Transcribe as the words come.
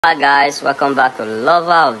Hi guys, welcome back to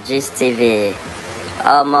Lover of Gist TV.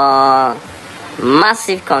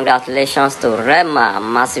 Massive congratulations to REMA,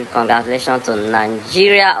 massive congratulations to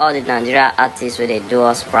Nigeria, all the Nigeria artists where they do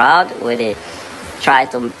us proud, where they try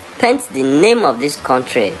to paint the name of this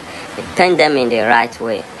country, they paint them in the right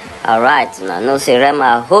way. Alright, now no say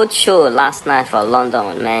REMA hold show last night for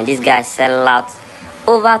London, man. This guy sell out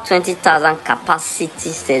over 20,000 capacity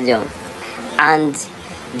stadium, and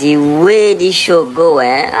the way this show go,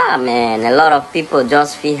 man, a lot of people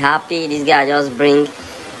just feel happy. This guy just bring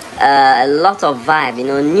a lot of vibe,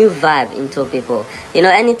 new vibe into people.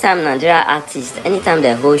 Anytime Nigeria artists, anytime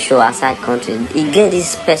the whole show outside country, you get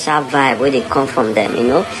this special vibe where they come from them,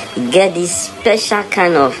 you get this special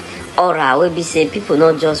kind of aura where we say people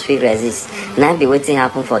not just feel resist. Now be waiting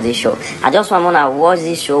happen for this show. I just want to watch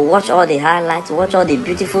this show, watch all the highlights, watch all the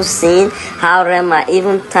beautiful scene. How REMA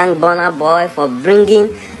even thank Burna Boy for bringing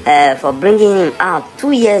him out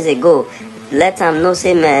 2 years ago. Let him know,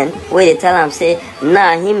 say man, where they tell him say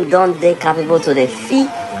nah, him don't they capable to the fee.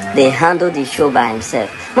 They handle the show by himself.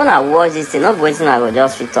 When I watch this thing, not waiting I will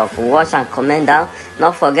just fit up. Watch and comment down.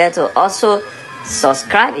 Not forget to also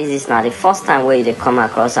subscribe if this is not the first time where you come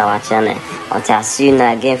across our channel. Until I see you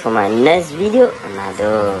now again for my next video.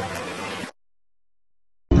 Another.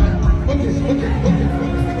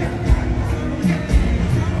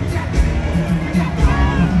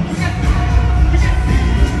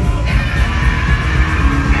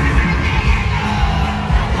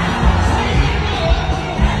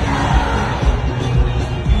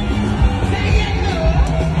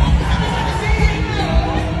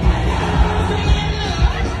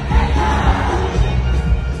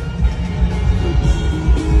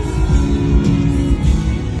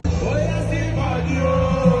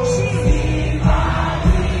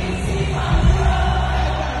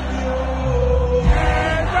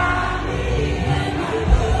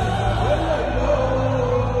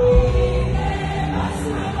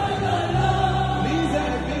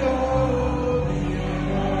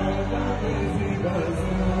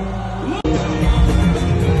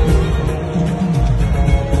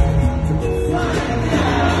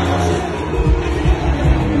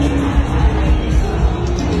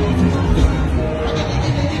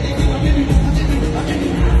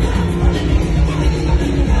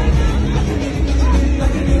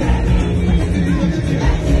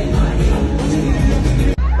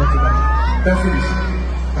 That's it.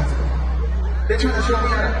 That's it. They're trying to show me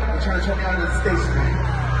out. They're trying to show me out of the station.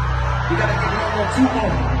 You gotta give me 2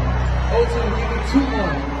 more. O2, give me 2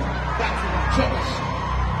 more. Back to my church.